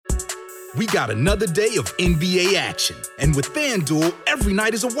We got another day of NBA action. And with FanDuel, every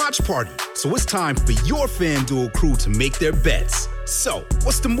night is a watch party. So it's time for your FanDuel crew to make their bets. So,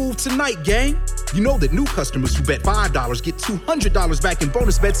 what's the move tonight, gang? You know that new customers who bet $5 get $200 back in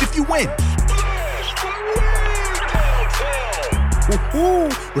bonus bets if you win.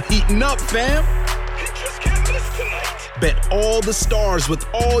 Woohoo! We're heating up, fam. You just can't miss tonight. Bet all the stars with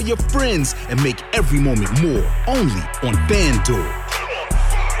all your friends and make every moment more. Only on FanDuel.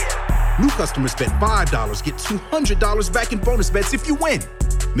 New customers bet $5 get $200 back in bonus bets if you win.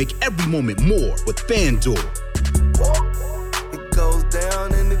 Make every moment more with FanDuel. It goes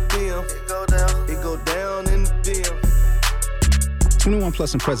down in the DM. It go down in the DM. 21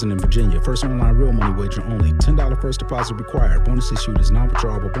 plus and present in Virginia. First online real money wager only. $10 first deposit required. Bonus issued is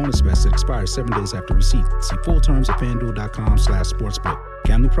non-withdrawable bonus vest that expires 7 days after receipt. See full terms at FanDuel.com/sportsbook.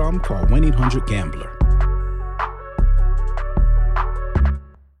 Gambling problem? Call 1-800-GAMBLER.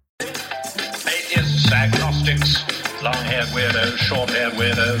 Atheists, agnostics, long-haired weirdos, short-haired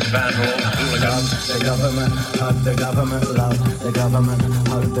weirdos, vandals, hooligans. The government, hug the government, love the government,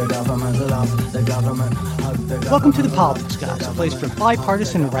 hug the government, love the government, hug the government. Welcome to The Politics Guys, a place for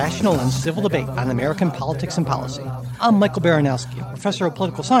bipartisan, rational, and civil debate on American politics and policy. I'm Michael Baranowski, a professor of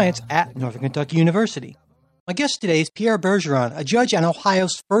political science at Northern Kentucky University. My guest today is Pierre Bergeron, a judge on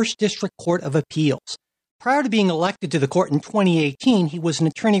Ohio's First District Court of Appeals. Prior to being elected to the court in 2018, he was an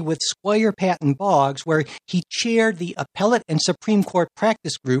attorney with Squire Patton Boggs, where he chaired the Appellate and Supreme Court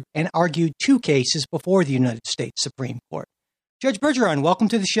Practice Group and argued 2 cases before the United States Supreme Court. Judge Bergeron, welcome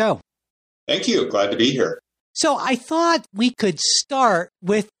to the show. Thank you. Glad to be here. So I thought we could start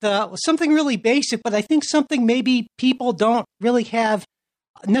with something really basic, but I think something maybe people don't really have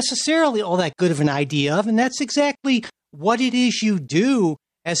necessarily all that good of an idea of, and that's exactly what it is you do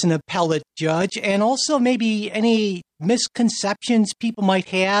as an appellate judge, and also maybe any misconceptions people might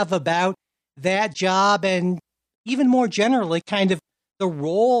have about that job, and even more generally, kind of the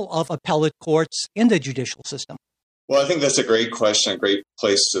role of appellate courts in the judicial system. Well, I think that's a great question, a great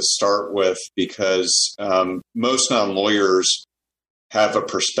place to start with, because most non-lawyers have a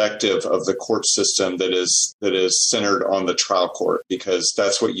perspective of the court system that is centered on the trial court, because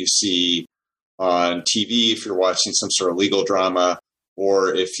that's what you see on TV if you're watching some sort of legal drama,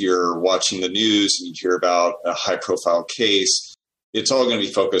 or if you're watching the news and you hear about a high-profile case. It's all going to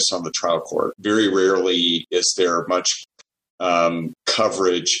be focused on the trial court. Very rarely is there much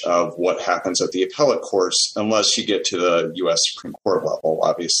coverage of what happens at the appellate courts, unless you get to the U.S. Supreme Court level,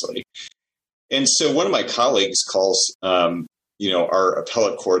 obviously. And so one of my colleagues calls, our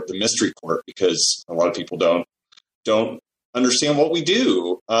appellate court the mystery court, because a lot of people don't understand what we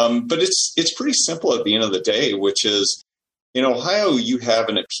do. But it's pretty simple at the end of the day, which is, in Ohio, you have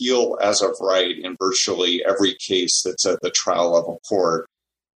an appeal as of right in virtually every case that's at the trial level court.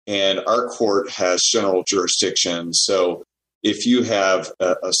 And our court has general jurisdiction. So if you have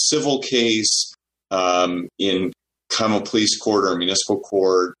a civil case in common police court or municipal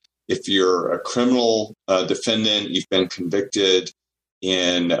court, if you're a criminal defendant, you've been convicted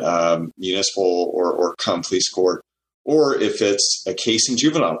in municipal or common police court, or if it's a case in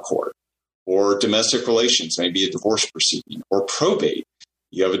juvenile court, or domestic relations, maybe a divorce proceeding, or probate.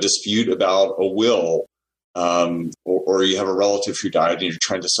 You have a dispute about a will, or you have a relative who died and you're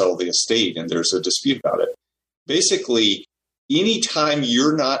trying to settle the estate and there's a dispute about it. Basically, anytime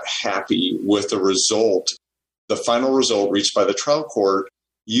you're not happy with the result, the final result reached by the trial court,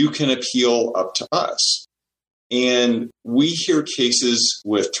 you can appeal up to us. And we hear cases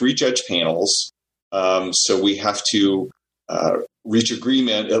with 3 judge panels, so we have to reach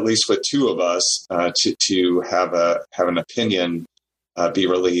agreement, at least with 2 of us, to have an opinion be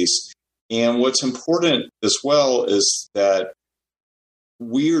released. And what's important as well is that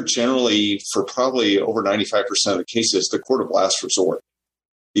we are generally, for probably over 95% of the cases, the court of last resort,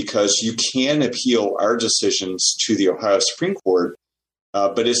 because you can appeal our decisions to the Ohio Supreme Court,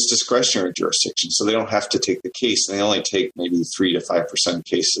 but it's discretionary jurisdiction, so they don't have to take the case. They only take maybe 3 to 5% of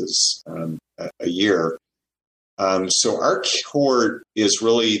cases a year. So our court is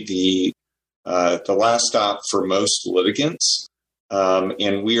really the last stop for most litigants,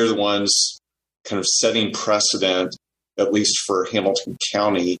 and we are the ones kind of setting precedent, at least for Hamilton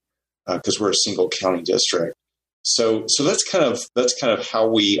County, because we're a single county district. So that's kind of how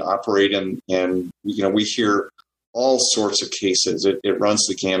we operate, and we hear all sorts of cases. It runs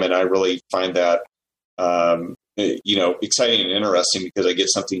the gamut. I really find that exciting and interesting, because I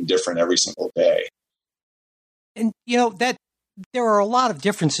get something different every single day. And, that there are a lot of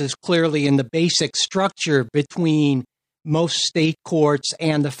differences clearly in the basic structure between most state courts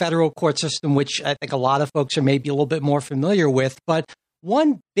and the federal court system, which I think a lot of folks are maybe a little bit more familiar with. But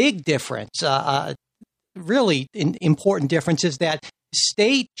one big difference, really important difference, is that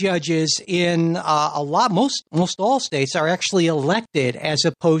state judges in most all states are actually elected as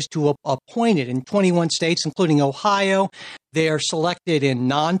opposed to appointed. In 21 states, including Ohio, they are selected in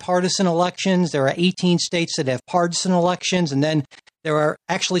nonpartisan elections. There are 18 states that have partisan elections, and then there are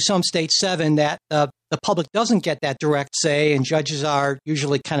actually some states, 7, that the public doesn't get that direct say, and judges are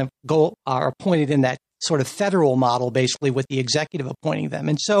usually are appointed in that sort of federal model, basically, with the executive appointing them.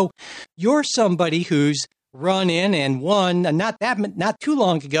 And so you're somebody who's run in and won not too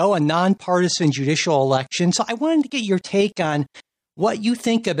long ago a nonpartisan judicial election. So I wanted to get your take on what you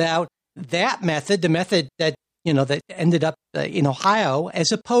think about that method, the method that that ended up in Ohio,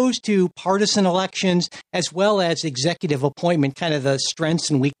 as opposed to partisan elections, as well as executive appointment, kind of the strengths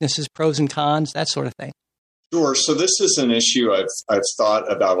and weaknesses, pros and cons, that sort of thing. Sure. So this is an issue I've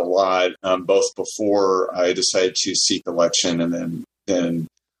thought about a lot, both before I decided to seek election and then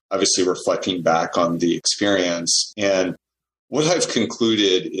obviously reflecting back on the experience. And what I've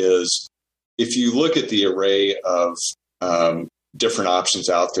concluded is, if you look at the array of different options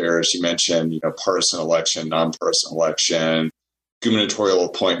out there, as you mentioned, partisan election, nonpartisan election, gubernatorial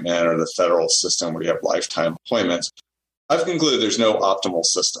appointment, or the federal system where you have lifetime appointments, I've concluded there's no optimal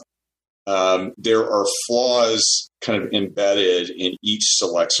system. There are flaws kind of embedded in each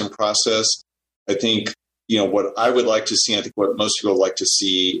selection process. I think, what I would like to see, I think what most people like to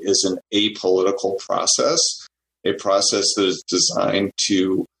see, is an apolitical process, a process that is designed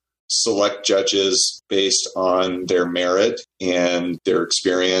to select judges based on their merit and their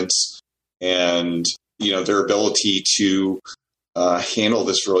experience and, their ability to handle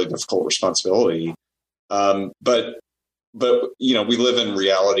this really difficult responsibility. But we live in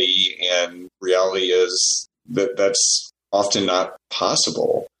reality, and reality is that that's often not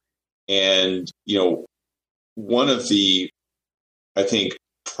possible. And, one of the, I think,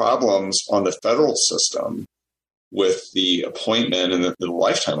 problems on the federal system with the appointment and the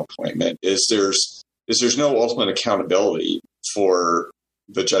lifetime appointment is there's no ultimate accountability for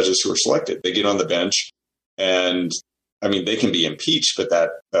the judges who are selected. They get on the bench, and I mean, they can be impeached, but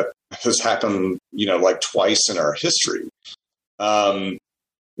that has happened, like twice in our history. And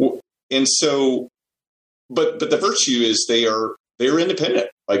so, but the virtue is they're independent.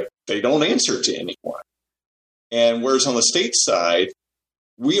 Like, they don't answer to anyone. And whereas on the state side,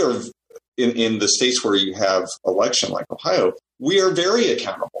 we are in the states where you have election like Ohio, we are very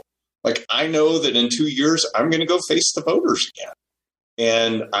accountable. Like, I know that in 2 years, I'm going to go face the voters again,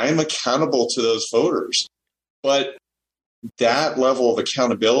 and I'm accountable to those voters. But that level of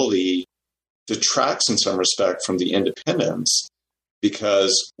accountability detracts in some respect from the independence,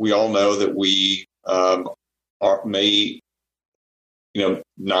 because we all know that we may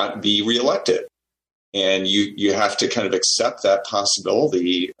not be reelected. And you have to kind of accept that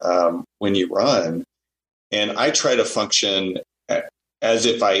possibility when you run. And I try to function as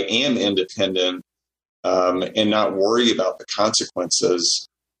if I am independent and not worry about the consequences,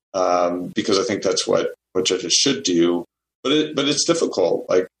 because I think that's what judges should do. But it's difficult.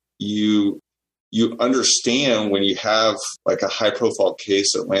 Like, you understand when you have like a high profile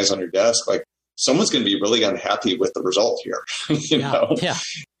case that lands on your desk, like, someone's going to be really unhappy with the result here, know? Yeah.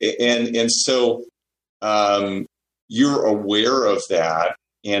 And so you're aware of that.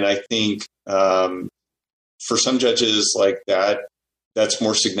 And I think for some judges like that's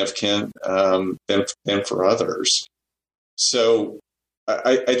more significant than for others. So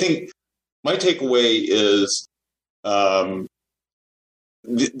I think my takeaway is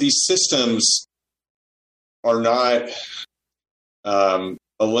these systems are not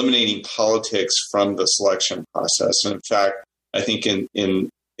eliminating politics from the selection process. And in fact, I think in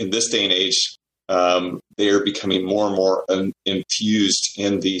this day and age, they are becoming more and more infused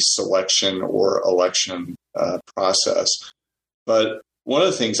in the selection or election process. But one of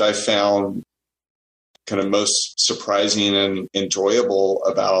the things I found kind of most surprising and enjoyable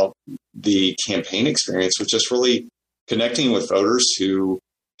about the campaign experience was just really connecting with voters who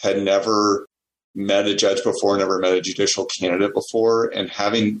had never met a judge before, never met a judicial candidate before, and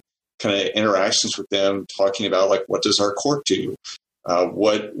having kind of interactions with them, talking about, like, what does our court do?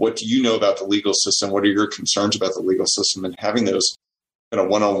 What do you know about the legal system? What are your concerns about the legal system? And having those kind of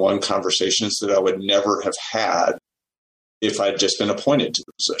one-on-one conversations that I would never have had if I'd just been appointed to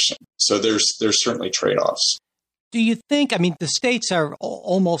the position. So there's certainly trade-offs. Do you think, I mean, the states are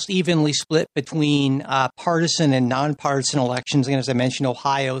almost evenly split between partisan and nonpartisan elections. And as I mentioned,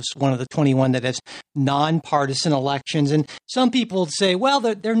 Ohio is one of the 21 that has nonpartisan elections. And some people say, well,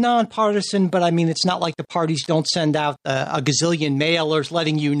 they're nonpartisan, but I mean, it's not like the parties don't send out a gazillion mailers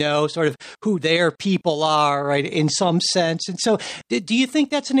letting you know sort of who their people are, right, in some sense. And so do you think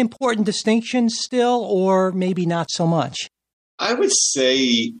that's an important distinction still, or maybe not so much? I would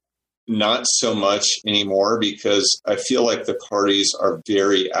say not so much anymore, because I feel like the parties are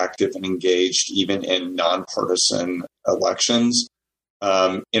very active and engaged even in nonpartisan elections.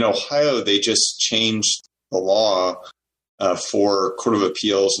 In Ohio, they just changed the law for Court of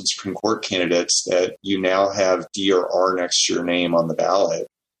Appeals and Supreme Court candidates that you now have D or R next to your name on the ballot.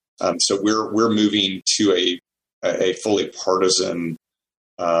 So we're moving to a fully partisan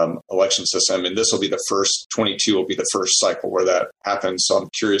election system, and this will be the first. 22 will be the first cycle where that happens. So I'm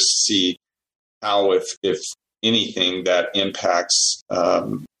curious to see how, if anything, that impacts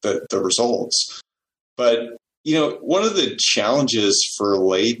the results. But one of the challenges for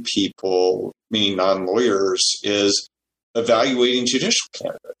lay people, meaning non-lawyers, is evaluating judicial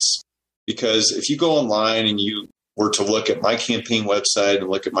candidates. Because if you go online and you were to look at my campaign website and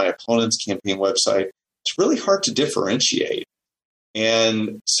look at my opponent's campaign website, it's really hard to differentiate.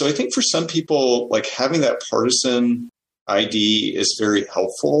 And so I think for some people, like, having that partisan ID is very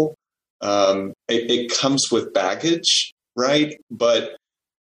helpful. It comes with baggage, right? But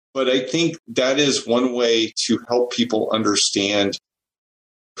I think that is one way to help people understand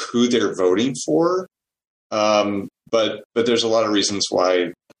who they're voting for. But there's a lot of reasons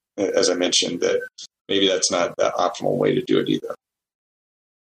why, as I mentioned, that maybe that's not the optimal way to do it either.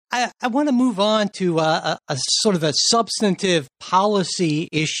 I want to move on to a sort of a substantive policy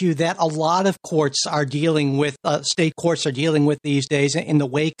issue that a lot of courts are dealing with, state courts are dealing with these days in the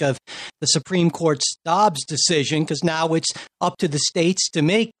wake of the Supreme Court's Dobbs decision, because now it's up to the states to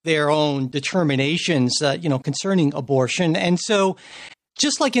make their own determinations, concerning abortion. And so,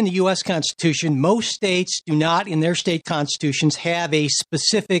 just like in the U.S. Constitution, most states do not, in their state constitutions, have a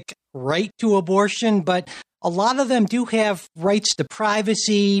specific right to abortion, but a lot of them do have rights to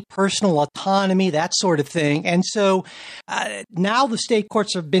privacy, personal autonomy, that sort of thing. And so now the state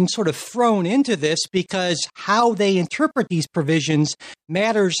courts have been sort of thrown into this because how they interpret these provisions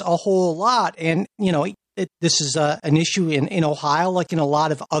matters a whole lot. And, this is an issue in Ohio, like in a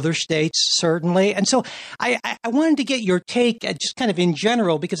lot of other states, certainly. And so I wanted to get your take just kind of in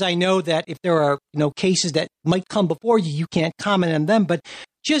general, because I know that if there are, cases that might come before you, you can't comment on them. But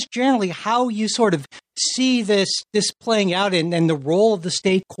just generally how you sort of see this playing out and the role of the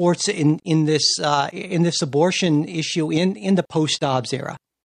state courts in this abortion issue in the post-Dobbs era.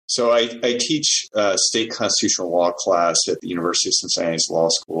 So I teach state constitutional law class at the University of Cincinnati's Law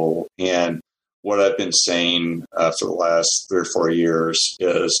School, and what I've been saying for the last 3 or 4 years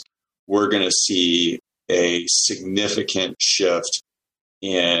is we're going to see a significant shift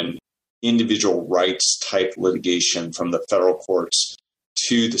in individual rights type litigation from the federal courts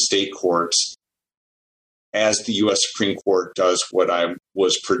to the state courts as the U.S. Supreme Court does what I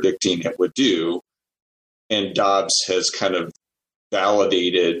was predicting it would do. And Dobbs has kind of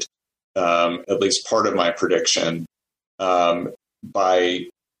validated at least part of my prediction by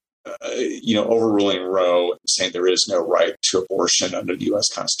overruling Roe and saying there is no right to abortion under the U.S.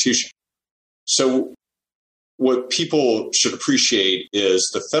 Constitution. So what people should appreciate is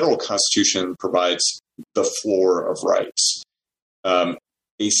the federal Constitution provides the floor of rights.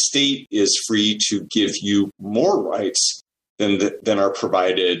 A state is free to give you more rights than are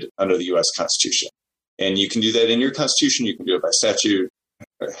provided under the U.S. Constitution. And you can do that in your Constitution. You can do it by statute,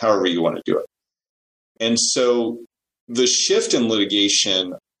 however you want to do it. And so the shift in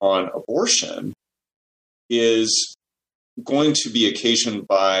litigation on abortion is going to be occasioned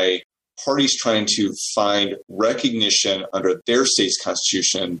by parties trying to find recognition under their state's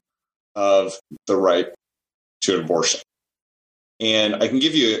constitution of the right to an abortion. And I can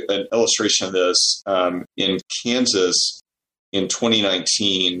give you an illustration of this. In Kansas, in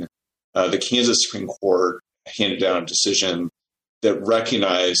 2019, the Kansas Supreme Court handed down a decision that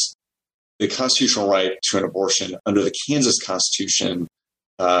recognized the constitutional right to an abortion under the Kansas Constitution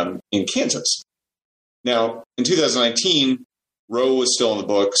in Kansas. Now, in 2019, Roe was still in the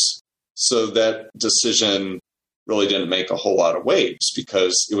books, so that decision really didn't make a whole lot of waves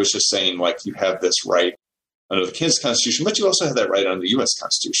because it was just saying, like, you have this right under the Kansas Constitution, but you also have that right under the U.S.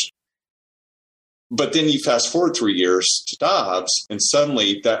 Constitution. But then you fast forward 3 years to Dobbs, and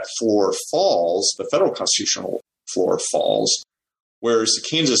suddenly that floor falls, the federal constitutional floor falls, whereas the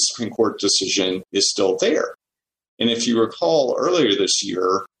Kansas Supreme Court decision is still there. And if you recall, earlier this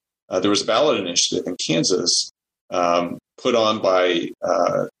year, there was a ballot initiative in Kansas put on by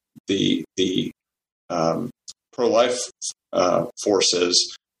the pro-life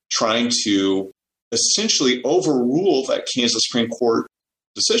forces trying to essentially overrule that Kansas Supreme Court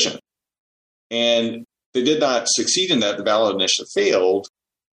decision. And they did not succeed in that. The ballot initiative failed.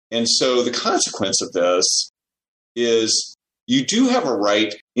 And so the consequence of this is you do have a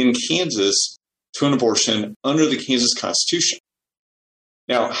right in Kansas to an abortion under the Kansas Constitution.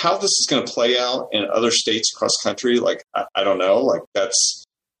 Now, how this is going to play out in other states across the country, like, I don't know, like that's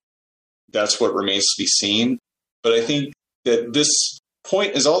what remains to be seen. But I think that this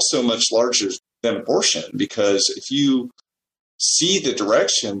point is also much larger than abortion, because if you see the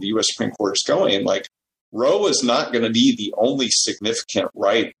direction the U.S. Supreme Court is going, like, Roe is not going to be the only significant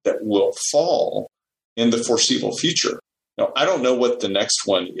right that will fall in the foreseeable future. Now, I don't know what the next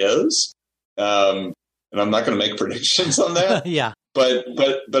one is, and I'm not going to make predictions on that. Yeah. But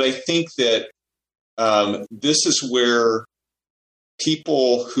I think that this is where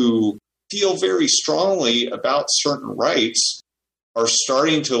people who feel very strongly about certain rights are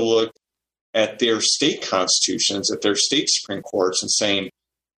starting to look at their state constitutions, at their state Supreme Courts, and saying,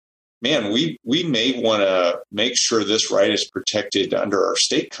 man, we may want to make sure this right is protected under our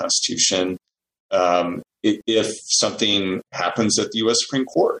state constitution if something happens at the U.S. Supreme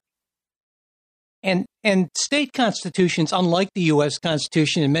Court. And state constitutions, unlike the U.S.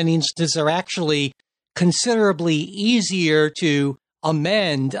 Constitution, in many instances are actually considerably easier to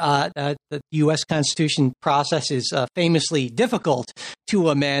amend. The U.S. Constitution process is famously difficult to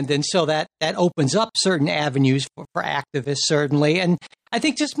amend, and so that opens up certain avenues for activists, certainly. And I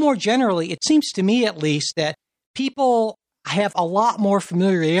think just more generally, it seems to me at least that people have a lot more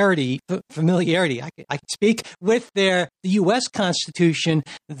familiarity, I can speak, with the U.S. Constitution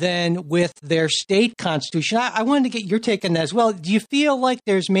than with their state constitution. I wanted to get your take on that as well. Do you feel like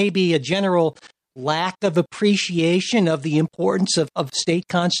there's maybe a general lack of appreciation of the importance of state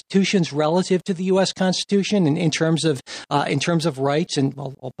constitutions relative to the U.S. Constitution and in terms of rights and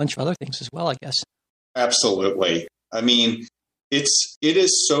a bunch of other things as well, I guess? Absolutely. I mean, it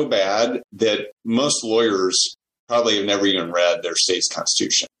is so bad that most lawyers probably have never even read their state's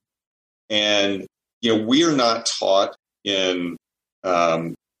constitution. And, we are not taught in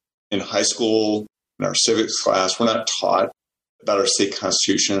high school, in our civics class, we're not taught about our state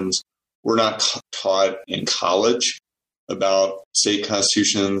constitutions. We're not taught in college about state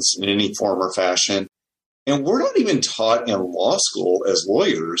constitutions in any form or fashion. And we're not even taught in law school as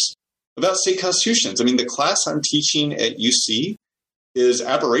lawyers about state constitutions. I mean, the class I'm teaching at UC is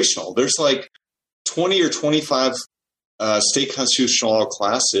aberrational. There's like 20 or 25 state constitutional law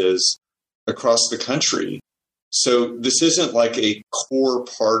classes across the country. So this isn't like a core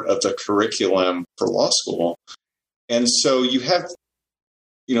part of the curriculum for law school. And so you have,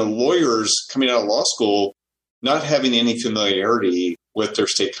 lawyers coming out of law school not having any familiarity with their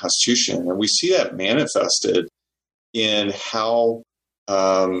state constitution. And we see that manifested in how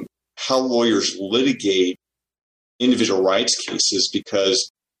lawyers litigate individual rights cases,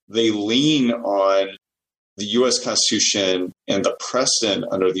 because they lean on the U.S. Constitution and the precedent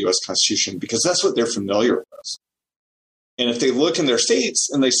under the U.S. Constitution, because that's what they're familiar with. And if they look in their states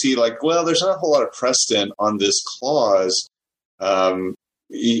and they see like, well, there's not a whole lot of precedent on this clause, I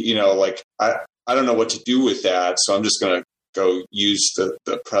don't know what to do with that, so I'm just going to go use the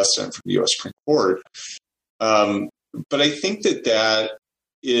precedent from the U.S. Supreme Court. But I think that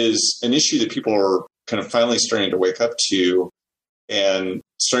is an issue that people are kind of finally starting to wake up to and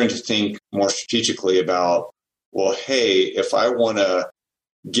starting to think more strategically about, well, hey, if I want to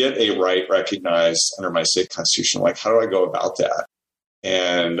get a right recognized under my state constitution, like, how do I go about that?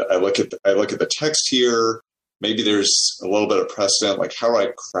 And I look at the text here. Maybe there's a little bit of precedent, like how do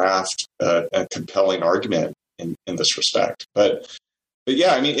I craft a compelling argument in this respect? But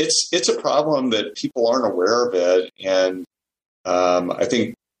yeah, I mean, it's a problem that people aren't aware of it. And I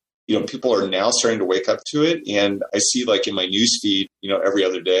think, people are now starting to wake up to it. And I see like in my newsfeed, every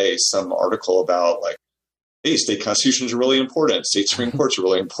other day, some article about like, hey, state constitutions are really important. State Supreme Courts are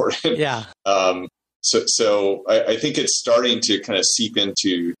really important. Yeah. So I think it's starting to kind of seep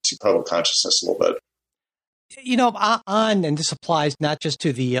into public consciousness a little bit. And this applies not just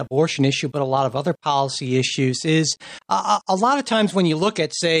to the abortion issue, but a lot of other policy issues, is a lot of times when you look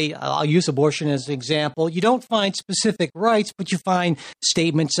at, say, I'll use abortion as an example, you don't find specific rights, but you find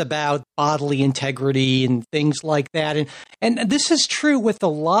statements about bodily integrity and things like that. And this is true with a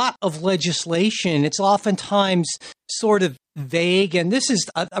lot of legislation. It's oftentimes sort of vague. And this is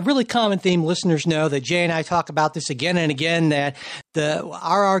a really common theme. Listeners know that Jay and I talk about this again and again, that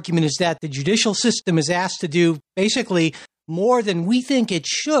our argument is that the judicial system is asked to do basically more than we think it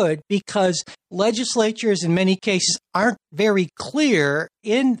should because legislatures in many cases aren't very clear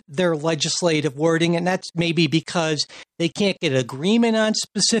in their legislative wording. And that's maybe because they can't get agreement on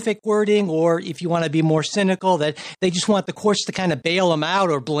specific wording, or if you want to be more cynical, that they just want the courts to kind of bail them out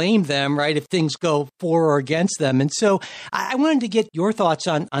or blame them, right, if things go for or against them. And so I wanted to get your thoughts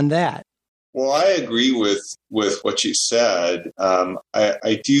on that. Well, I agree with what you said.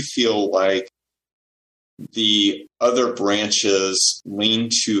 I do feel like the other branches lean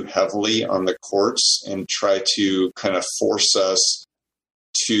too heavily on the courts and try to kind of force us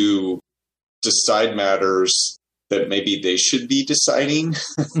to decide matters that maybe they should be deciding.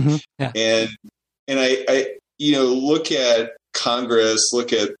 Mm-hmm. Yeah. And I look at Congress,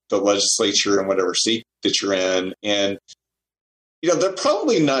 look at the legislature and whatever seat that you're in, and they're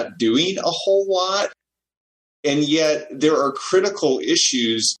probably not doing a whole lot. And yet there are critical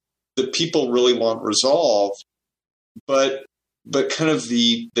issues that people really want resolved. But kind of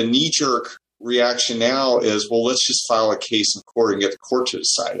the knee-jerk reaction now is, well, let's just file a case in court and get the court to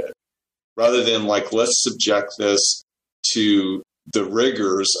decide it, rather than let's subject this to the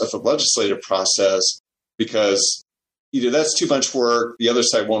rigors of the legislative process, because either that's too much work, the other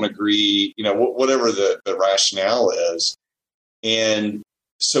side won't agree, whatever the rationale is. And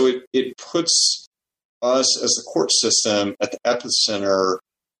so it puts us as the court system at the epicenter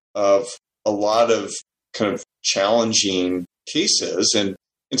of a lot of kind of challenging cases. And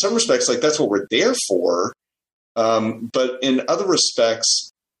in some respects, that's what we're there for. But in other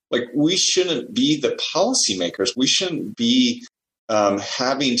respects, we shouldn't be the policymakers. We shouldn't be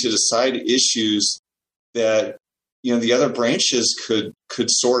having to decide issues that, the other branches could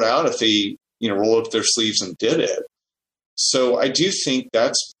sort out if they, roll up their sleeves and did it. So I do think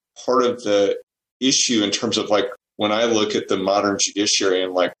that's part of the issue in terms of when I look at the modern judiciary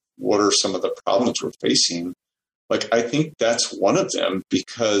and what are some of the problems we're facing, I think that's one of them,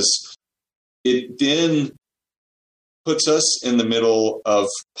 because it then puts us in the middle of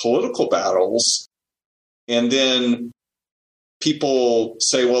political battles. And then people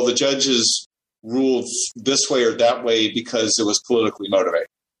say, well, the judges ruled this way or that way because it was politically motivated.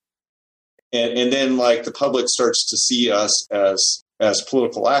 And then the public starts to see us as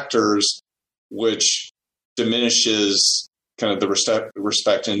political actors, which diminishes kind of the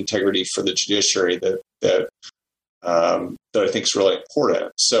respect and integrity for the judiciary that I think is really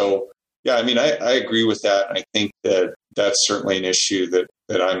important. So, yeah, I mean, I agree with that. And I think that that's certainly an issue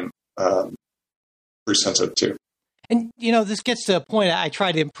that I'm pretty sensitive to. And, this gets to a point I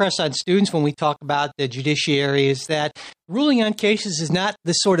try to impress on students when we talk about the judiciary, is that ruling on cases is not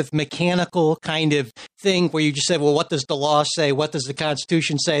this sort of mechanical kind of thing where you just say, well, what does the law say? What does the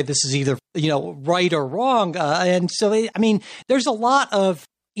Constitution say? This is either, right or wrong. And so, there's a lot of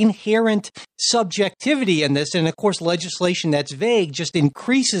inherent subjectivity in this. And of course, legislation that's vague just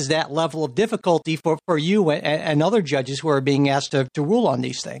increases that level of difficulty for you and other judges who are being asked to rule on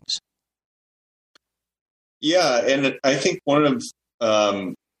these things. Yeah, and I think one of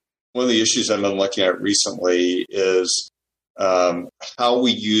the issues I've been looking at recently is how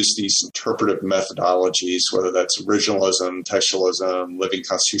we use these interpretive methodologies, whether that's originalism, textualism, living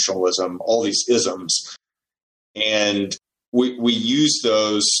constitutionalism, all these isms, and we use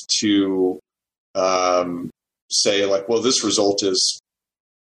those to say well, this result is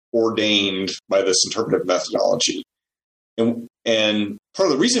ordained by this interpretive methodology. And part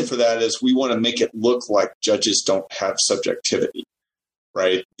of the reason for that is we want to make it look like judges don't have subjectivity,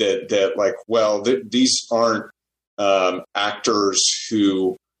 right? These aren't actors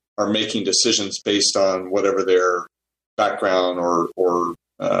who are making decisions based on whatever their background or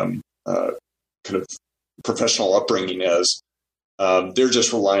kind of professional upbringing is. They're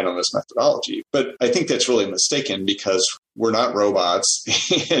just relying on this methodology. But I think that's really mistaken, because we're not robots.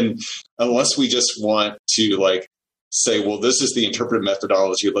 And unless we just want to say, well, this is the interpretive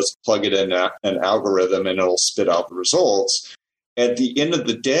methodology, let's plug it in an algorithm and it'll spit out the results. At the end of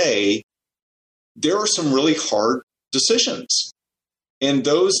the day, there are some really hard decisions. And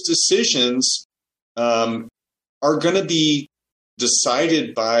those decisions are going to be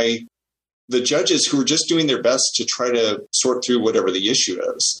decided by the judges who are just doing their best to try to sort through whatever the issue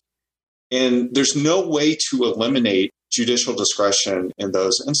is. And there's no way to eliminate judicial discretion in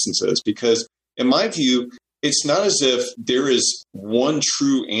those instances, because in my view, it's not as if there is one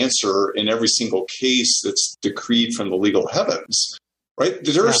true answer in every single case that's decreed from the legal heavens, right?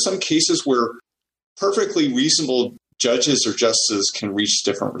 There are some cases where perfectly reasonable judges or justices can reach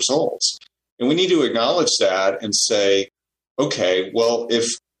different results. And we need to acknowledge that and say, okay, well, if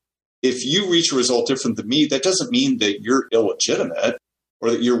you reach a result different than me, that doesn't mean that you're illegitimate or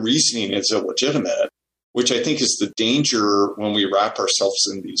that your reasoning is illegitimate. which I think is the danger when we wrap ourselves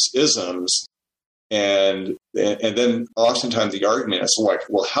in these isms. And then oftentimes the argument is like,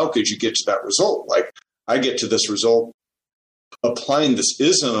 well, how could you get to that result? Like, I get to this result applying this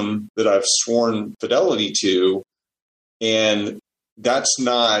ism that I've sworn fidelity to, and that's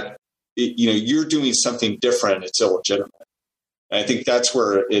not, you're doing something different. It's illegitimate. And I think that's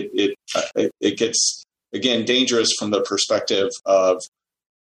where it gets, again, dangerous from the perspective of,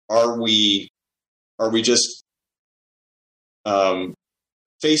 are we just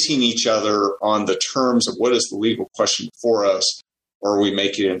facing each other on the terms of what is the legal question for us, or are we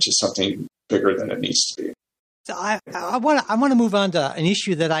making it into something bigger than it needs to be? So I want to move on to an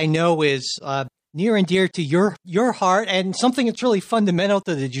issue that I know is near and dear to your heart, and something that's really fundamental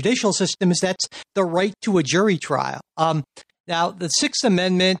to the judicial system is that's the right to a jury trial. Now, the Sixth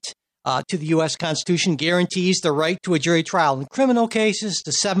Amendment to the U.S. Constitution guarantees the right to a jury trial in criminal cases.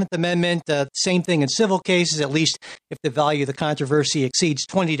 The Seventh Amendment, same thing in civil cases, at least if the value of the controversy exceeds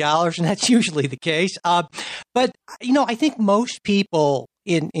 $20, and that's usually the case. But I think most people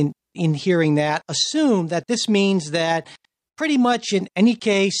in hearing that assume that this means that pretty much in any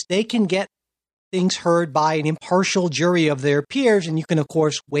case they can get things heard by an impartial jury of their peers, and you can, of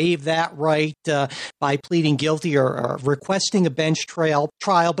course, waive that right by pleading guilty or requesting a bench trial,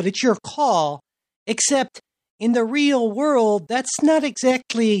 but it's your call. Except in the real world, that's not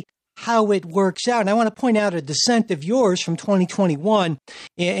exactly how it works out. And I want to point out a dissent of yours from 2021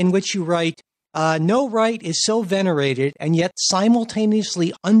 in which you write, no right is so venerated and yet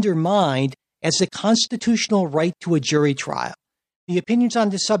simultaneously undermined as the constitutional right to a jury trial. The opinions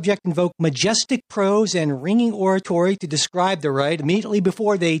on this subject invoke majestic prose and ringing oratory to describe the right immediately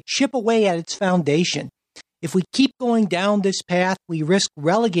before they chip away at its foundation. If we keep going down this path, we risk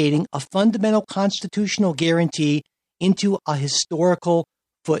relegating a fundamental constitutional guarantee into a historical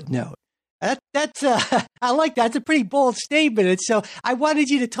footnote. That's I like that. It's a pretty bold statement. And so I wanted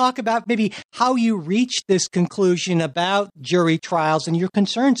you to talk about maybe how you reached this conclusion about jury trials and your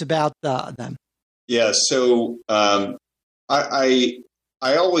concerns about them. Yeah. So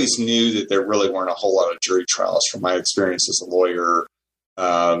I always knew that there really weren't a whole lot of jury trials from my experience as a lawyer.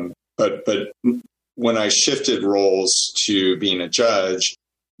 But when I shifted roles to being a judge,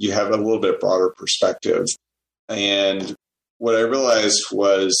 you have a little bit broader perspective. And what I realized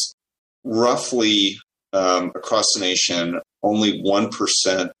was roughly across the nation, only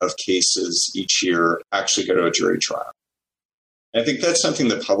 1% of cases each year actually go to a jury trial. And I think that's something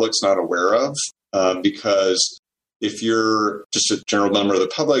the public's not aware of because if you're just a general member of the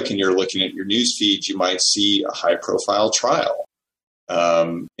public and you're looking at your news feed, you might see a high-profile trial.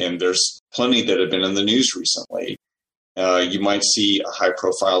 And there's plenty that have been in the news recently. You might see a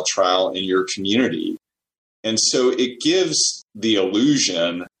high-profile trial in your community. And so it gives the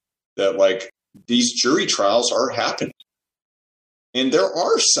illusion that, like, these jury trials are happening. And there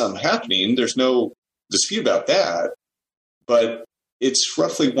are some happening. There's no dispute about that. But it's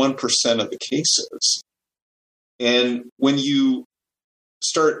roughly 1% of the cases. And when you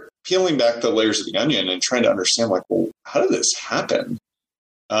start peeling back the layers of the onion and trying to understand, like, well, how did this happen?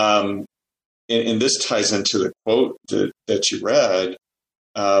 And this ties into the quote that you read.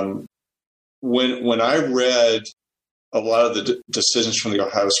 When I read a lot of the decisions from the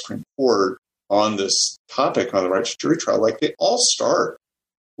Ohio Supreme Court on this topic, on the right to jury trial, like, they all start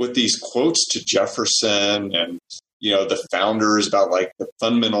with these quotes to Jefferson and, the founders about, like, the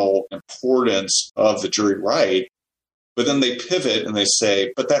fundamental importance of the jury right. But then they pivot and they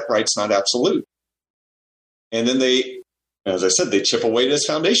say, but that right's not absolute. And then they, as I said, they chip away at its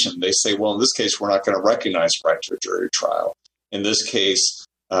foundation. They say, well, in this case, we're not going to recognize the right to a jury trial. In this case,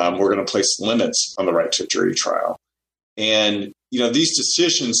 we're going to place limits on the right to a jury trial. And, these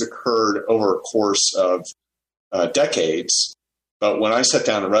decisions occurred over a course of decades. But when I sat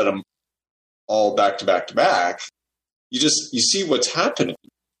down and read them all back to back to back, you see what's happening,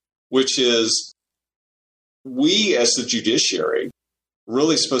 which is we as the judiciary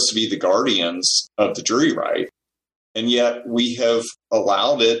really supposed to be the guardians of the jury right. And yet we have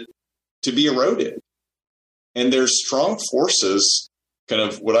allowed it to be eroded. And there's strong forces, kind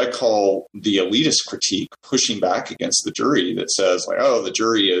of what I call the elitist critique, pushing back against the jury that says, like, oh, the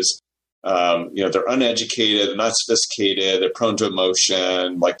jury is, they're uneducated, they're not sophisticated, they're prone to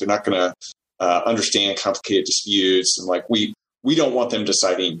emotion, like they're not going to understand complicated disputes. And like, we don't want them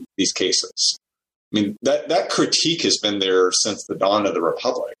deciding these cases. I mean, that critique has been there since the dawn of the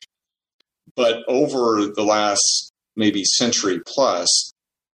Republic. But over the last maybe century plus,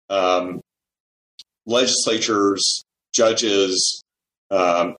 legislatures, judges,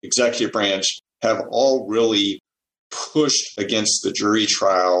 executive branch have all really pushed against the jury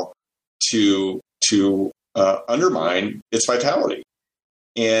trial to to undermine its vitality.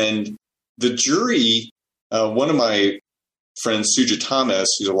 And the jury, one of my friends, Suja Thomas,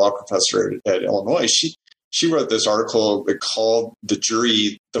 who's a law professor at Illinois, she wrote this article that called the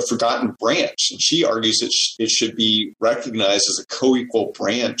jury the forgotten branch. And she argues that it should be recognized as a co-equal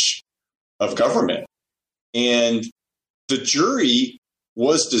branch of government. And the jury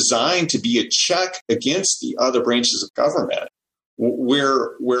was designed to be a check against the other branches of government.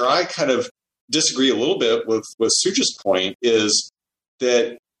 Where I kind of disagree a little bit with Suja's point is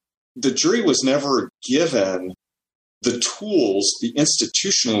that the jury was never given the tools, the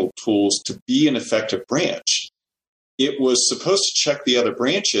institutional tools, to be an effective branch. It was supposed to check the other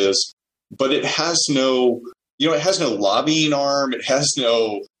branches, but it has no, it has no lobbying arm. It has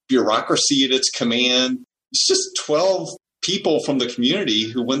no bureaucracy at its command. It's just 12 people from the community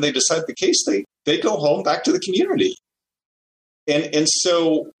who, when they decide the case, they go home back to the community. And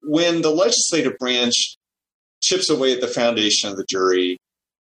so when the legislative branch chips away at the foundation of the jury,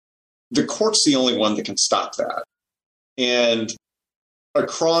 the court's the only one that can stop that. And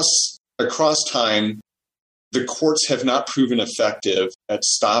across time, the courts have not proven effective at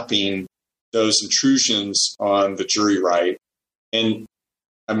stopping those intrusions on the jury right. And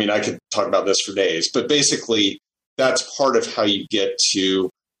I mean, I could talk about this for days, but basically that's part of how you get to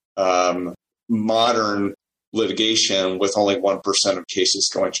modern litigation with only 1% of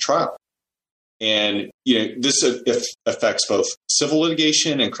cases going to trial. And, this affects both civil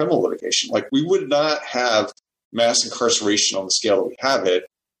litigation and criminal litigation. Like, we would not have mass incarceration on the scale that we have it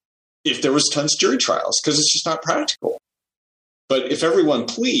if there was tons of jury trials, because it's just not practical. But if everyone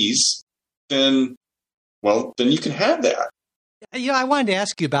please, then you can have that. I wanted to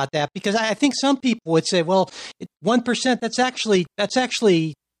ask you about that, because I think some people would say, well, 1%, that's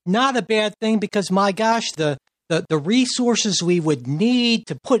actually not a bad thing, because my gosh, the resources we would need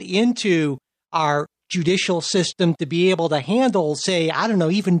to put into our judicial system to be able to handle, say, I don't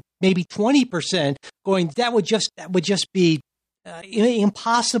know, even maybe 20% that would just be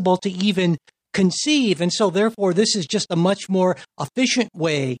impossible to even conceive. And so therefore, this is just a much more efficient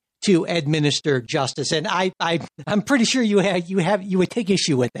way to administer justice. And I'm pretty sure you would take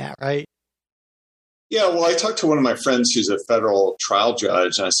issue with that, right? Yeah, well, I talked to one of my friends who's a federal trial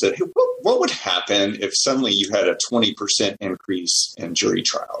judge, and I said, hey, what would happen if suddenly you had a 20% increase in jury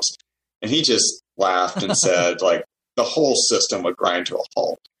trials? And he just laughed and said, like, the whole system would grind to a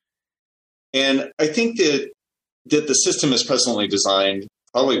halt. And I think that the system as presently designed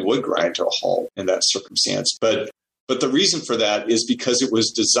probably would grind to a halt in that circumstance. But the reason for that is because it was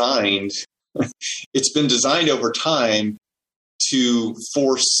designed, it's been designed over time to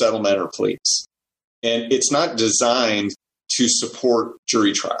force settlement or pleas. And it's not designed to support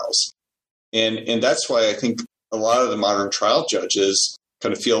jury trials. And that's why I think a lot of the modern trial judges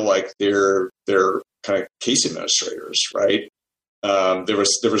kind of feel like they're kind of case administrators, right? There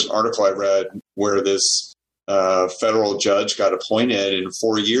was an article I read where this federal judge got appointed, and in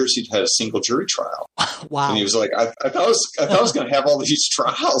 4 years he'd had a single jury trial. Wow! And he was like, I thought I was going to have all these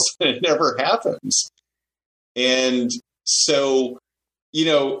trials, and it never happens. And so,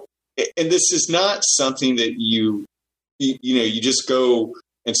 and this is not something that you just go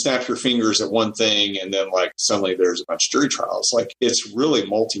and snap your fingers at one thing and then like suddenly there's a bunch of jury trials. Like, it's really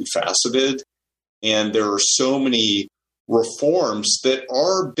multifaceted, and there are so many reforms that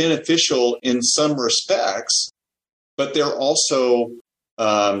are beneficial in some respects, but they're also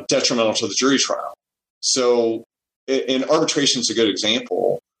detrimental to the jury trial. So, and arbitration is a good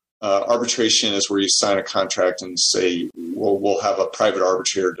example. Arbitration is where you sign a contract and say, well, we'll have a private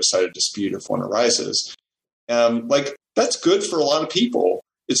arbitrator decide a dispute if one arises. That's good for a lot of people.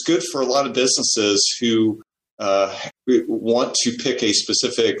 It's good for a lot of businesses who want to pick a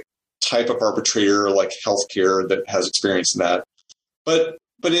specific type of arbitrator, like healthcare, that has experience in that. But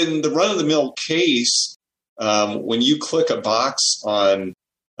in the run-of-the-mill case, when you click a box on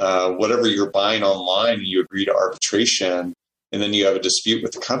whatever you're buying online and you agree to arbitration, and then you have a dispute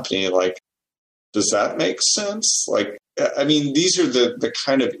with the company, like, does that make sense? Like, I mean, these are the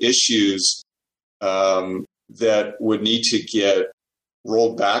kind of issues that would need to get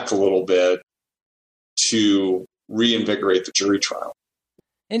rolled back a little bit to reinvigorate the jury trial.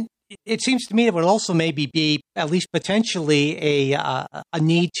 And it seems to me it would also maybe be, at least potentially, a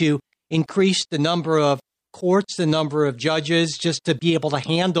need to increase the number of courts, the number of judges, just to be able to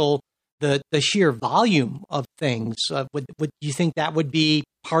handle the sheer volume of things. Would you think that would be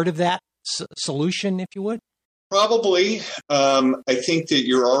part of that solution, if you would? Probably. I think that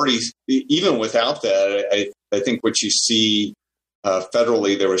you're already, even without that, I think what you see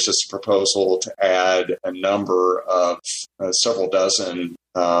federally, there was just a proposal to add a number of several dozen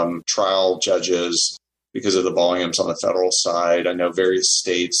trial judges because of the volumes on the federal side. I know various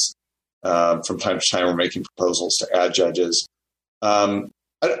states from time to time were making proposals to add judges. I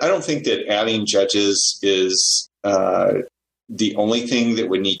don't think that adding judges is the only thing that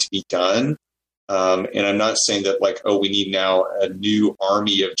would need to be done. And I'm not saying that we need now a new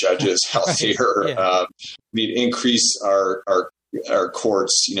army of judges out there. Yeah. We need to increase our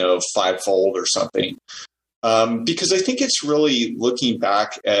courts, fivefold or something. Because I think it's really looking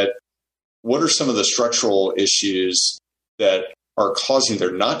back at what are some of the structural issues that are causing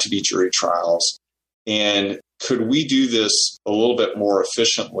there not to be jury trials, and could we do this a little bit more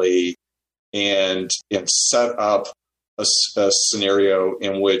efficiently and set up a scenario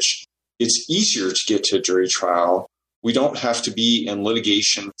in which it's easier to get to a jury trial. We don't have to be in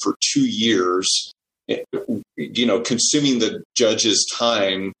litigation for 2 years, consuming the judge's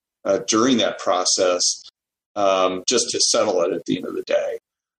time during that process just to settle it at the end of the day.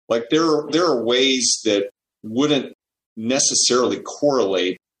 There are ways that wouldn't necessarily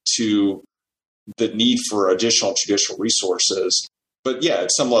correlate to the need for additional judicial resources. But yeah,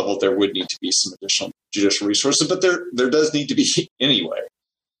 at some level, there would need to be some additional judicial resources, but there does need to be anyway.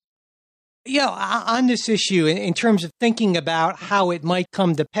 Yeah, on this issue, in terms of thinking about how it might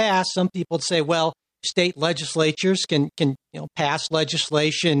come to pass, some people would say, well, state legislatures can pass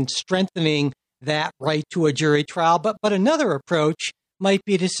legislation strengthening that right to a jury trial. But another approach might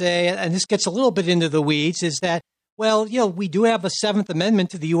be to say, and this gets a little bit into the weeds, is that, well, we do have a Seventh Amendment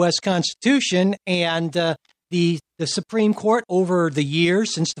to the U.S. Constitution, and the Supreme Court over the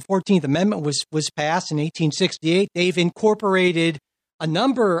years since the 14th Amendment was passed in 1868, they've incorporated a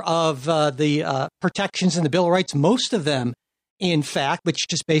number of the protections in the Bill of Rights, most of them, in fact, which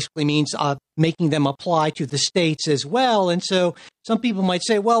just basically means making them apply to the states as well. And so some people might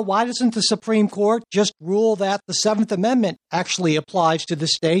say, well, why doesn't the Supreme Court just rule that the Seventh Amendment actually applies to the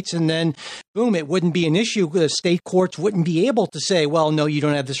states? And then, boom, it wouldn't be an issue. The state courts wouldn't be able to say, well, no, you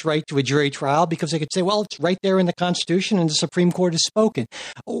don't have this right to a jury trial, because they could say, well, it's right there in the Constitution and the Supreme Court has spoken.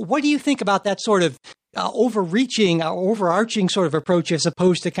 What do you think about that sort of overarching sort of approach as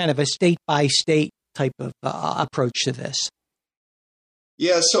opposed to kind of a state-by-state type of approach to this?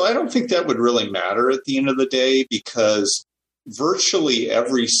 Yeah, so I don't think that would really matter at the end of the day, because virtually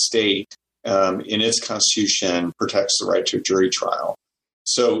every state in its constitution protects the right to a jury trial.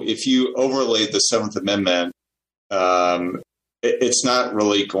 So if you overlay the Seventh Amendment, it's not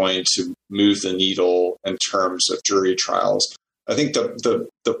really going to move the needle in terms of jury trials. I think the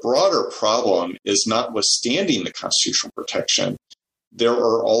broader problem is, notwithstanding the constitutional protection, there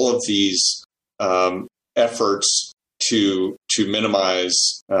are all of these efforts to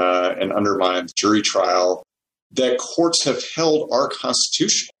minimize and undermine the jury trial that courts have held are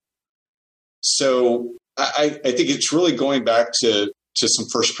constitutional. So I think it's really going back to some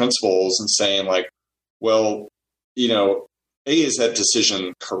first principles and saying, well, A, is that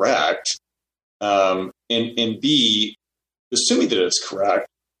decision correct? And B, assuming that it's correct,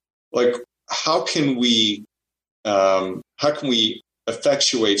 how can we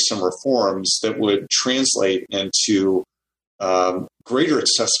effectuate some reforms that would translate into greater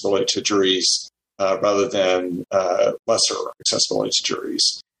accessibility to juries rather than lesser accessibility to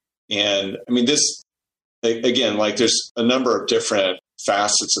juries? And I mean, this, again, there's a number of different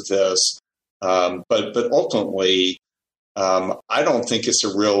facets of this, but ultimately, I don't think it's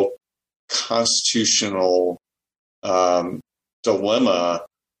a real constitutional dilemma,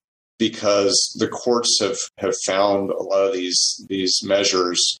 because the courts have found a lot of these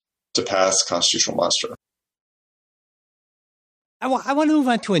measures to pass constitutional muster. I want to move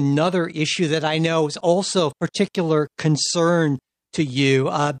on to another issue that I know is also of particular concern to you.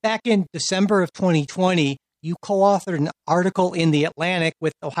 Back in December of 2020, you co-authored an article in The Atlantic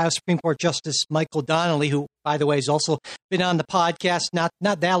with Ohio Supreme Court Justice Michael Donnelly, who, by the way, has also been on the podcast not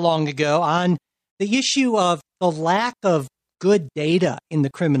that long ago, on the issue of the lack of good data in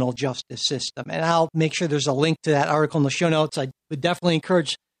the criminal justice system. And I'll make sure there's a link to that article in the show notes. I would definitely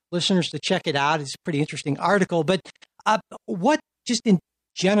encourage listeners to check it out. It's a pretty interesting article. But what, just in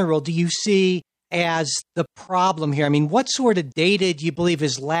general, do you see as the problem here? I mean, what sort of data do you believe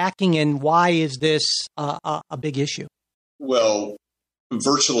is lacking, and why is this a big issue? Well,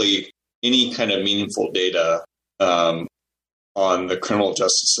 virtually any kind of meaningful data on the criminal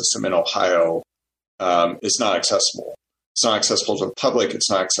justice system in Ohio is not accessible. It's not accessible to the public. It's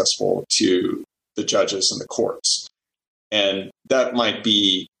not accessible to the judges and the courts. And that might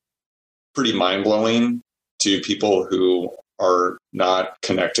be pretty mind-blowing to people who are not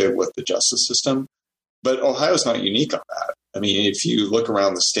connected with the justice system. But Ohio is not unique on that. I mean, if you look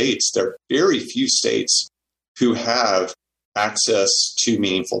around the states, there are very few states who have access to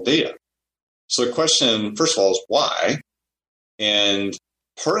meaningful data. So the question, first of all, is why? And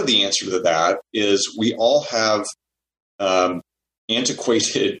part of the answer to that is we all have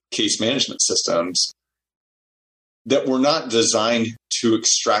antiquated case management systems that were not designed to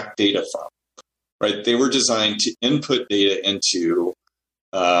extract data from, right? They were designed to input data into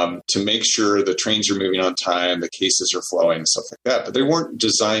to make sure the trains are moving on time, the cases are flowing, and stuff like that. But they weren't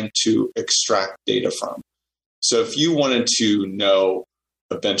designed to extract data from. So if you wanted to know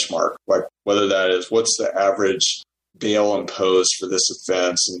a benchmark, like whether that is what's the average bail imposed for this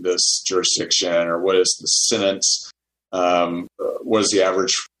offense in this jurisdiction, or what is the sentence, what is the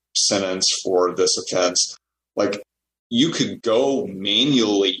average sentence for this offense, like you could go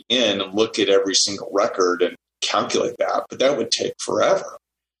manually in and look at every single record and calculate that, but that would take forever.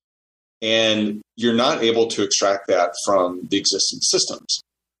 And you're not able to extract that from the existing systems.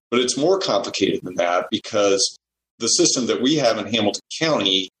 But it's more complicated than that because the system that we have in Hamilton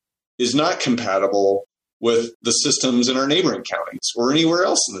County is not compatible with the systems in our neighboring counties or anywhere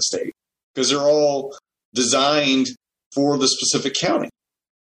else in the state because they're all designed for the specific county.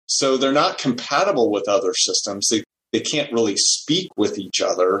 So they're not compatible with other systems. They can't really speak with each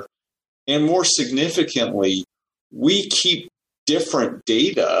other. And more significantly, we keep different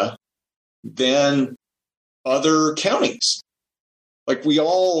data than other counties. Like we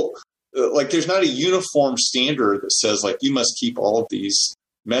all, like there's not a uniform standard that says like you must keep all of these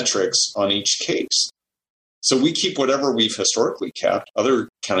metrics on each case. So we keep whatever we've historically kept. Other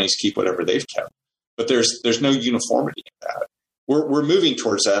counties keep whatever they've kept. But there's no uniformity in that. We're moving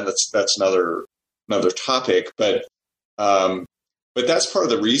towards that. That's another topic. But that's part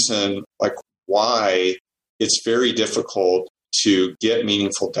of the reason, like why it's very difficult to get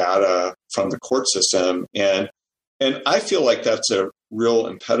meaningful data from the court system. And I feel like that's a real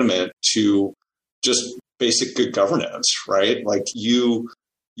impediment to just basic good governance, right? Like you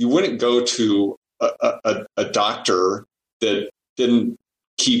wouldn't go to a doctor that didn't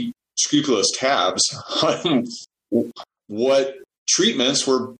keep scrupulous tabs on what treatments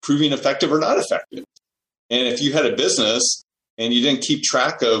were proving effective or not effective. And if you had a business and you didn't keep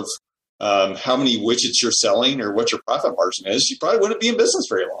track of how many widgets you're selling or what your profit margin is, you probably wouldn't be in business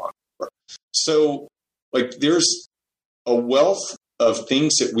very long. So like there's a wealth of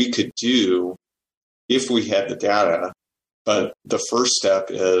things that we could do if we had the data. But the first step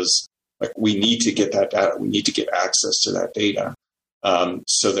is like we need to get that data. We need to get access to that data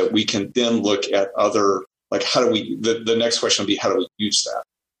so that we can then look at other, like how do we, the next question would be, how do we use that?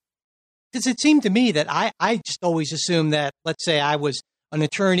 Because it seemed to me that I just always assumed that, let's say I was an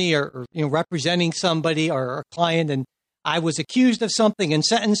attorney or representing somebody or a client and I was accused of something and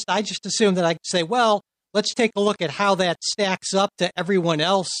sentenced, I just assumed that I could say, well, let's take a look at how that stacks up to everyone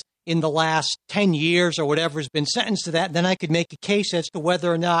else in the last 10 years or whatever has been sentenced to that. And then I could make a case as to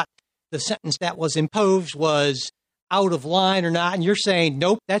whether or not the sentence that was imposed was out of line or not. And you're saying,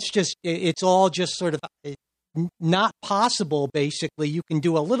 nope, it's all just sort of not possible. Basically, you can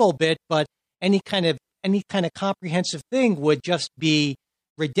do a little bit, but any kind of comprehensive thing would just be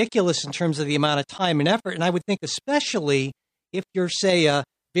ridiculous in terms of the amount of time and effort. And I would think especially if you're, say, a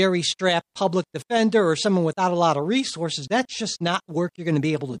very strapped public defender or someone without a lot of resources, that's just not work you're going to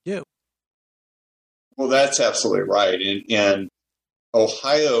be able to do. Well, that's absolutely right. And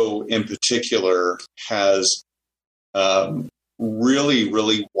Ohio in particular has really,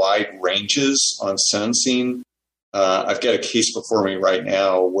 really wide ranges on sentencing. I've got a case before me right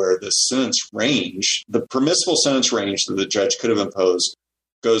now where the sentence range, the permissible sentence range that the judge could have imposed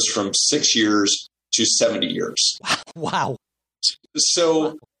goes from 6 years to 70 years. Wow.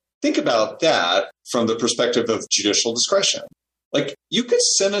 So think about that from the perspective of judicial discretion. Like you could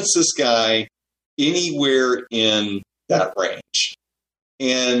sentence this guy anywhere in that range.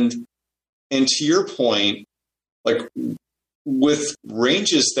 And to your point, like with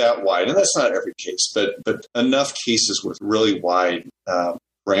ranges that wide, and that's not every case, but enough cases with really wide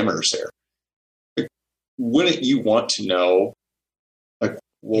parameters there. Like, wouldn't you want to know, like,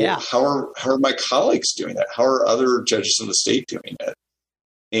 well, yeah, how are my colleagues doing that? How are other judges in the state doing it?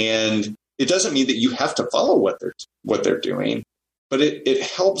 And it doesn't mean that you have to follow what they're doing, but it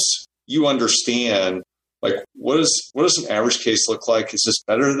helps you understand, like, what does an average case look like? Is this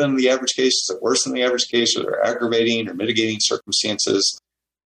better than the average case? Is it worse than the average case? Are there aggravating or mitigating circumstances?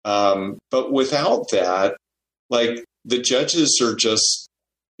 But without that, like the judges are just,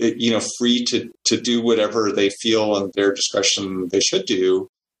 free to do whatever they feel in their discretion they should do.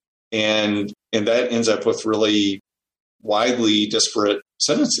 And that ends up with really widely disparate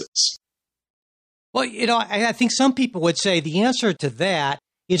sentences. Well, I think some people would say the answer to that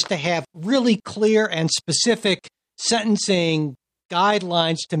is to have really clear and specific sentencing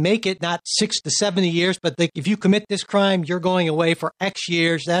guidelines to make it not 6 to 70 years, but if you commit this crime, you're going away for X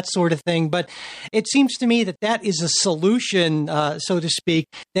years, that sort of thing. But it seems to me that is a solution, so to speak,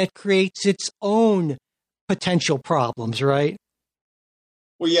 that creates its own potential problems, right?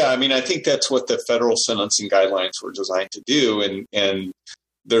 Well, yeah, I mean, I think that's what the federal sentencing guidelines were designed to do. And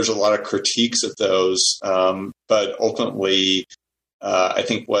there's a lot of critiques of those. But ultimately, I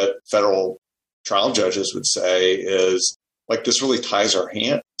think what federal trial judges would say is, like, this really ties our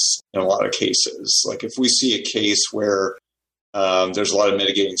hands in a lot of cases. Like, if we see a case where there's a lot of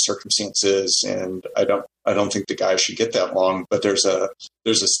mitigating circumstances, and I don't think the guy should get that long, but there's a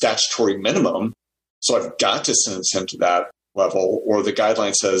statutory minimum, so I've got to sentence him to that level, or the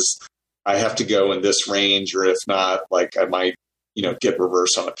guideline says I have to go in this range, or if not, like, I might, get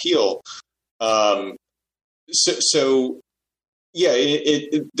reversed on appeal. So yeah,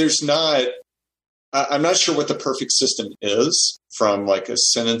 there's not. I'm not sure what the perfect system is from, like, a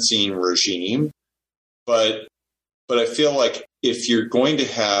sentencing regime, but I feel like if you're going to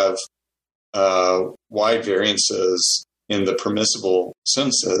have wide variances in the permissible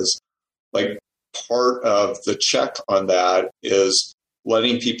sentences, like, part of the check on that is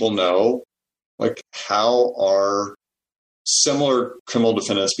letting people know, like, how are similar criminal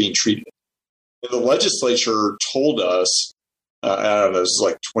defendants being treated. And the legislature told us, I don't know, this is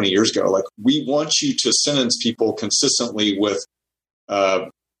like 20 years ago, like, we want you to sentence people consistently with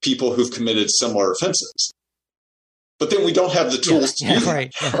people who've committed similar offenses. But then we don't have the tools to do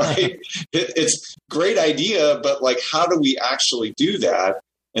that, right? It's a great idea, but, like, how do we actually do that?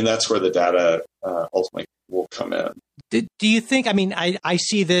 And that's where the data ultimately will come in. Do you think, I mean, I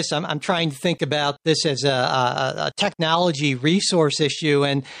see this, I'm trying to think about this as a technology resource issue,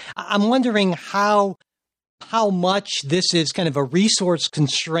 and I'm wondering how much this is kind of a resource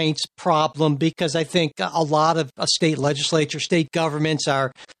constraints problem, because I think a lot of state legislatures, state governments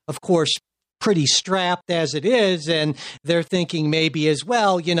are, of course, pretty strapped as it is, and they're thinking maybe as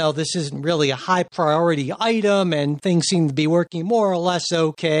well, this isn't really a high priority item, and things seem to be working more or less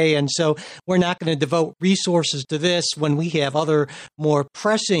okay, and so we're not going to devote resources to this when we have other more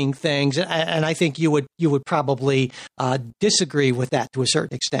pressing things. And I think you would probably disagree with that to a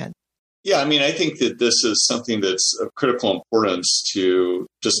certain extent. Yeah, I mean, I think that this is something that's of critical importance to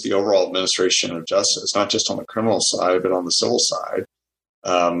just the overall administration of justice, not just on the criminal side, but on the civil side.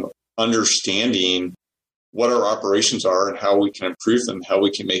 Understanding what our operations are and how we can improve them, how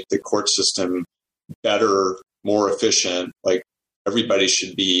we can make the court system better, more efficient. Like, everybody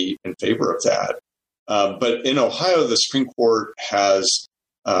should be in favor of that. But in Ohio, the Supreme Court has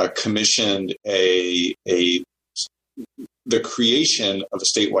commissioned the creation of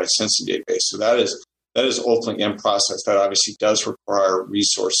a statewide sentencing database. So that is ultimately in process. That obviously does require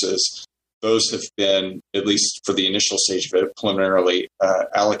resources. Those have been, at least for the initial stage of it, preliminarily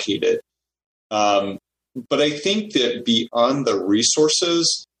allocated. But I think that beyond the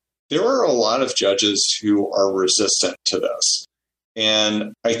resources, there are a lot of judges who are resistant to this.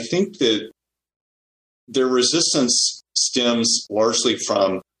 And I think that their resistance stems largely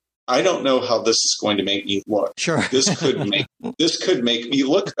from, I don't know how this is going to make me look. Sure. This could make me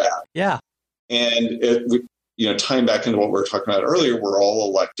look bad. Yeah. And tying back into what we were talking about earlier, we're all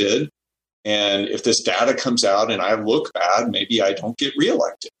elected. And if this data comes out and I look bad, maybe I don't get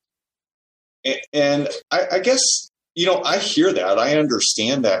reelected. And I guess, I hear that. I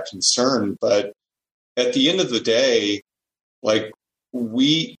understand that concern. But at the end of the day, like,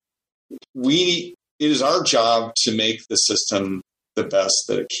 it is our job to make the system the best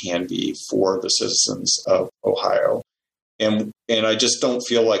that it can be for the citizens of Ohio. And I just don't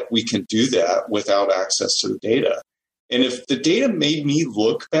feel like we can do that without access to the data. And if the data made me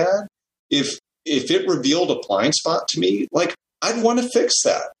look bad, if it revealed a blind spot to me, like, I'd want to fix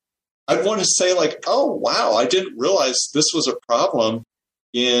that. I'd want to say, like, oh, wow, I didn't realize this was a problem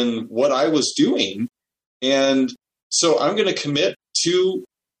in what I was doing. And so I'm going to commit to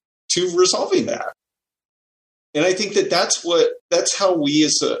resolving that. And I think that's how we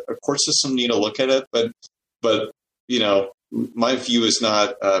as a court system need to look at it. But my view is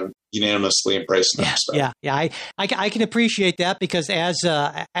not unanimously embraced. Yeah. I can appreciate that, because as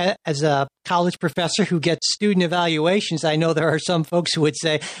a college professor who gets student evaluations, I know there are some folks who would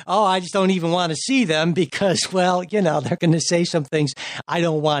say, "Oh, I just don't even want to see them because, well, they're going to say some things I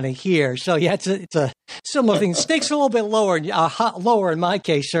don't want to hear." So yeah, it's a similar thing. Stakes are a little bit lower in my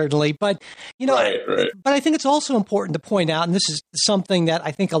case, certainly, but right. But I think it's also important to point out, and this is something that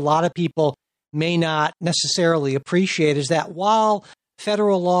I think a lot of people may not necessarily appreciate, is that while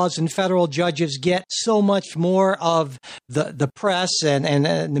federal laws and federal judges get so much more of the press and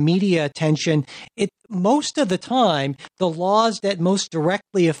the media attention, most of the time, the laws that most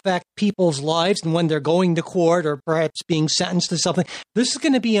directly affect people's lives and when they're going to court or perhaps being sentenced to something, this is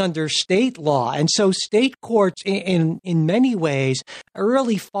going to be under state law. And so state courts in many ways are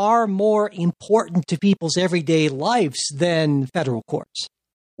really far more important to people's everyday lives than federal courts.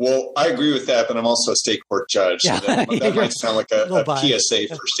 Well, I agree with that, but I'm also a state court judge. So that might sound like a PSA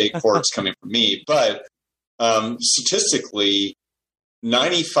for state courts coming from me. But statistically,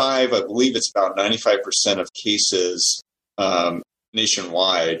 I believe it's about 95% of cases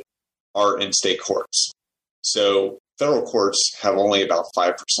nationwide are in state courts. So federal courts have only about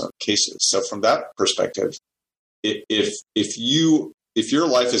 5% of cases. So from that perspective, if your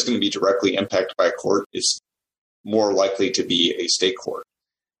life is going to be directly impacted by a court, it's more likely to be a state court.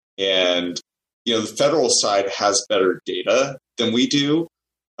 And, the federal side has better data than we do,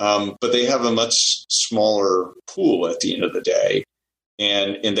 but they have a much smaller pool at the end of the day.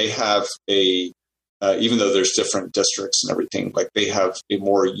 And they have even though there's different districts and everything, like they have a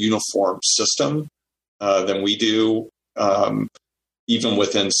more uniform system than we do, even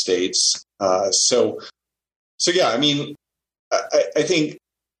within states. So yeah, I mean, I think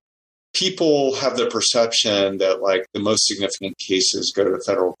people have the perception that like the most significant cases go to the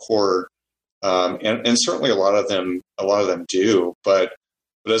federal court, and certainly a lot of them do. But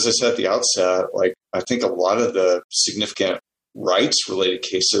as I said at the outset, like I think a lot of the significant rights-related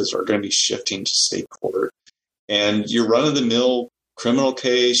cases are going to be shifting to state court. And your run-of-the-mill criminal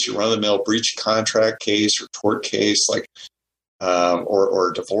case, your run-of-the-mill breach of contract case or tort case, like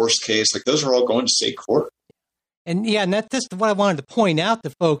or divorce case, like those are all going to state court. And that's what I wanted to point out to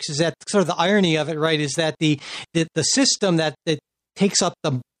folks is that sort of the irony of it, right, is that the system that takes up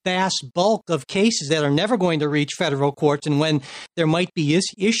the vast bulk of cases that are never going to reach federal courts, and when there might be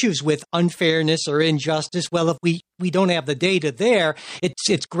issues with unfairness or injustice, well, if we don't have the data there,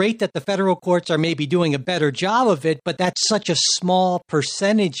 it's great that the federal courts are maybe doing a better job of it, but that's such a small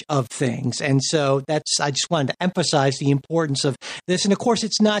percentage of things. And so I just wanted to emphasize the importance of this. And of course,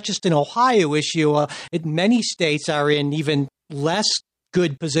 it's not just an Ohio issue. Many states are in even less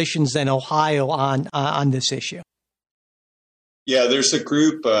good positions than Ohio on this issue. Yeah, there's a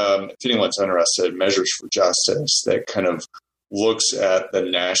group, if anyone's interested, Measures for Justice, that kind of looks at the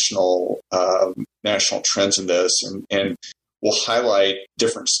national trends in this and will highlight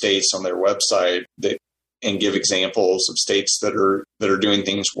different states on their website and give examples of states that are doing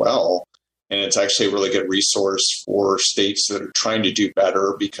things well. And it's actually a really good resource for states that are trying to do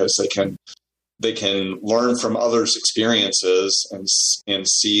better because they can learn from others' experiences and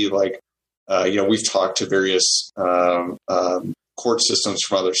see like, we've talked to various court systems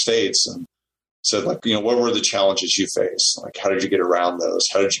from other states and said, like, what were the challenges you faced? Like, how did you get around those?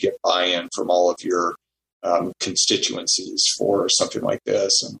 How did you get buy-in from all of your constituencies for something like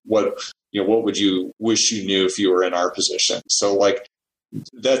this? And what would you wish you knew if you were in our position? So, like,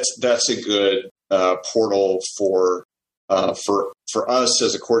 that's a good portal for us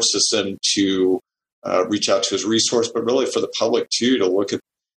as a court system to reach out to as a resource, but really for the public too, to look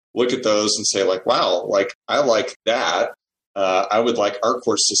at those and say like, wow, like I like that. I would like our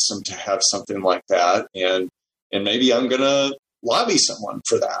court system to have something like that. And maybe I'm going to lobby someone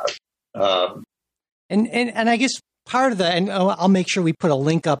for that. And I guess part of that, and I'll make sure we put a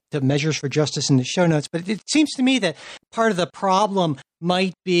link up to Measures for Justice in the show notes, but it seems to me that part of the problem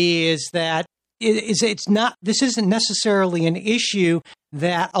might be is that this isn't necessarily an issue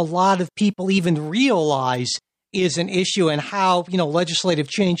that a lot of people even realize is an issue, and how legislative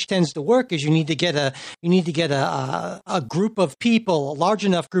change tends to work is you need to get a group of people, a large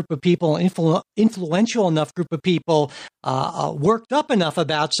enough group of people, influential enough group of people, worked up enough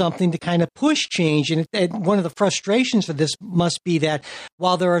about something to kind of push change. And one of the frustrations of this must be that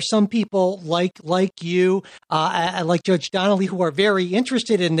while there are some people like you, like Judge Donnelly, who are very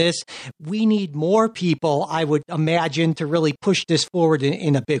interested in this, we need more people, I would imagine, to really push this forward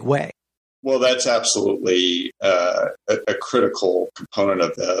in a big way. Well, that's absolutely a critical component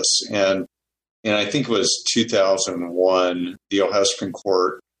of this. And I think it was 2001, the Ohio Supreme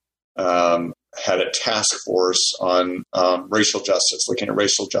Court had a task force on racial justice, looking at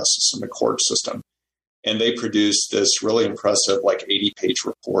racial justice in the court system. And they produced this really impressive, like 80-page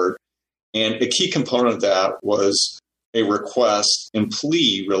report. And a key component of that was a request and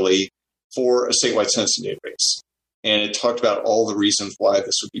plea, really, for a statewide sentencing database. And it talked about all the reasons why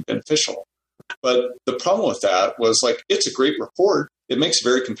this would be beneficial. But the problem with that was, like, it's a great report. It makes a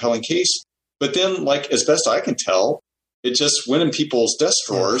very compelling case. But then, like, as best I can tell, it just went in people's desk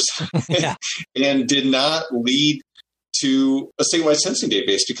drawers and did not lead to a statewide sensing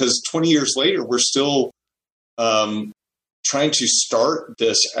database, because 20 years later, we're still trying to start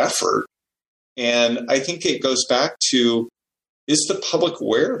this effort. And I think it goes back to, is the public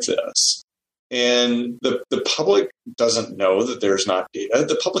aware of this? And the public doesn't know that there's not data.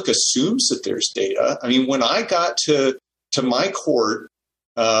 The public assumes that there's data. I mean, when I got to my court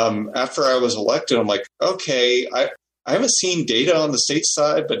after I was elected, I'm like, okay, I haven't seen data on the state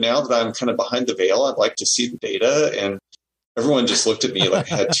side, but now that I'm kind of behind the veil, I'd like to see the data. And everyone just looked at me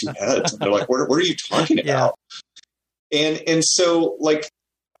like I had two heads. And they're like, what are you talking about? And so, like,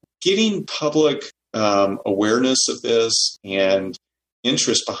 getting public awareness of this and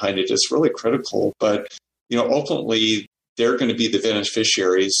interest behind it is really critical. But, ultimately, they're going to be the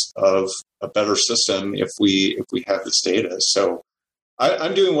beneficiaries of a better system if we have this data. So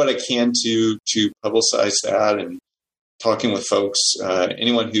I'm doing what I can to publicize that and talking with folks.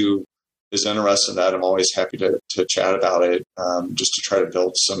 Anyone who is interested in that, I'm always happy to chat about it, just to try to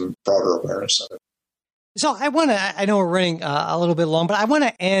build some broader awareness of it. So I know we're running a little bit long, but I want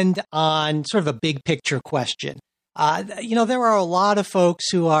to end on sort of a big picture question. There are a lot of folks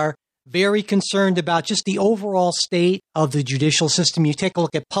who are very concerned about just the overall state of the judicial system. You take a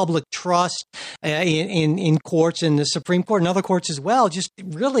look at public trust in courts, in the Supreme Court and other courts as well, just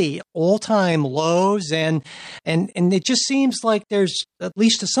really all-time lows. And it just seems like there's, at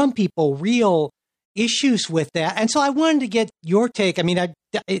least to some people, real issues with that. And so I wanted to get your take. I mean,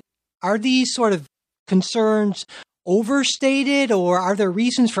 are these sort of concerns overstated, or are there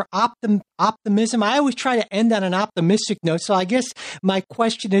reasons for optimism? I always try to end on an optimistic note. So I guess my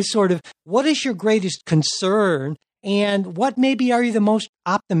question is sort of, what is your greatest concern, and what maybe are you the most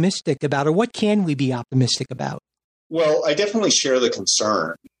optimistic about, or what can we be optimistic about? Well, I definitely share the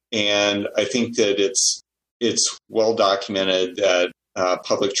concern. And I think that it's well documented that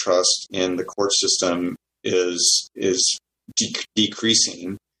public trust in the court system is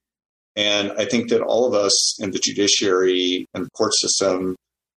decreasing. And I think that all of us in the judiciary and the court system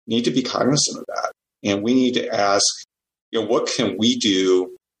need to be cognizant of that. And we need to ask, what can we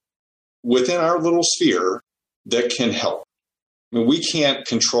do within our little sphere that can help? I mean, we can't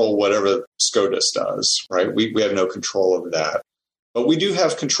control whatever SCOTUS does, right? We have no control over that. But we do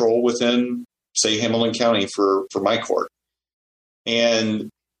have control within, say, Hamilton County for my court. And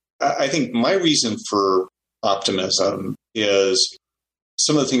I think my reason for optimism is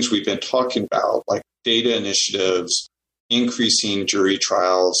some of the things we've been talking about, like data initiatives, increasing jury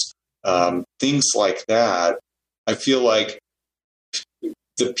trials, things like that. I feel like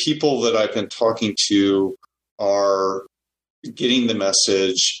the people that I've been talking to are getting the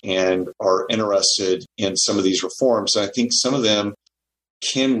message and are interested in some of these reforms. And I think some of them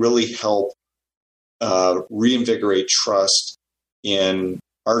can really help reinvigorate trust in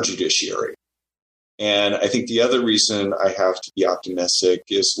our judiciary. And I think the other reason I have to be optimistic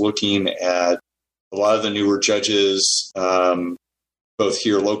is looking at a lot of the newer judges, both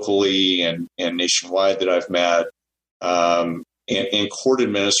here locally and nationwide that I've met, and court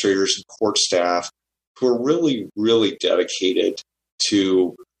administrators and court staff who are really, really dedicated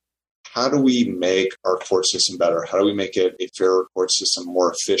to how do we make our court system better? How do we make it a fairer court system,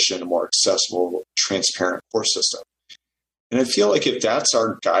 more efficient, a more accessible, transparent court system? And I feel like if that's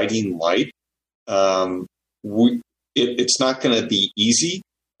our guiding light, it's not going to be easy.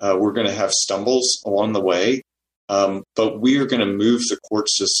 We're going to have stumbles along the way, but we are going to move the court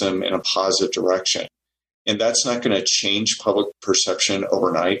system in a positive direction. And that's not going to change public perception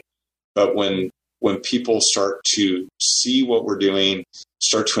overnight. But when people start to see what we're doing,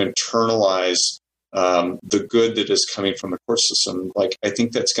 start to internalize the good that is coming from the court system, I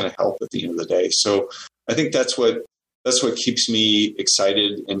think that's going to help at the end of the day. So I think that's what keeps me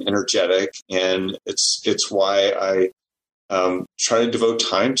excited and energetic, and it's why I try to devote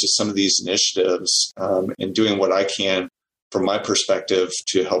time to some of these initiatives and doing what I can from my perspective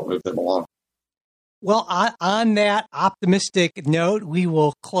to help move them along. Well, on that optimistic note, we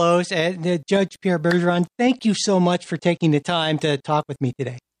will close. And Judge Pierre Bergeron, thank you so much for taking the time to talk with me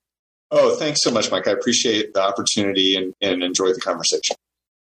today. Oh, thanks so much, Mike. I appreciate the opportunity and enjoyed the conversation.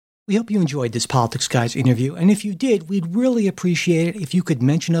 We hope you enjoyed this Politics Guys interview, and if you did, we'd really appreciate it if you could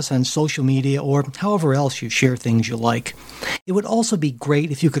mention us on social media or however else you share things you like. It would also be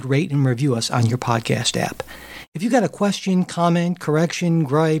great if you could rate and review us on your podcast app. If you got a question, comment, correction,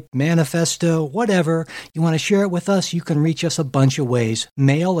 gripe, manifesto, whatever, you want to share it with us, you can reach us a bunch of ways.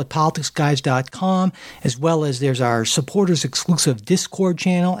 Mail at politicsguys.com, as well as there's our supporters exclusive Discord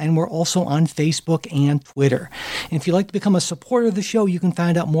channel, and we're also on Facebook and Twitter. And if you'd like to become a supporter of the show, you can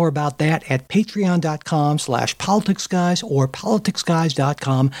find out more about that at patreon.com/politicsguys or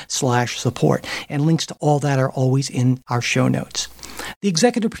politicsguys.com/support. And links to all that are always in our show notes. The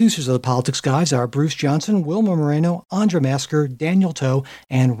executive producers of the Politics Guys are Bruce Johnson, Wilma Moreno, Andra Masker, Daniel Toe,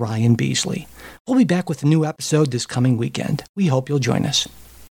 and Ryan Beasley. We'll be back with a new episode this coming weekend. We hope you'll join us.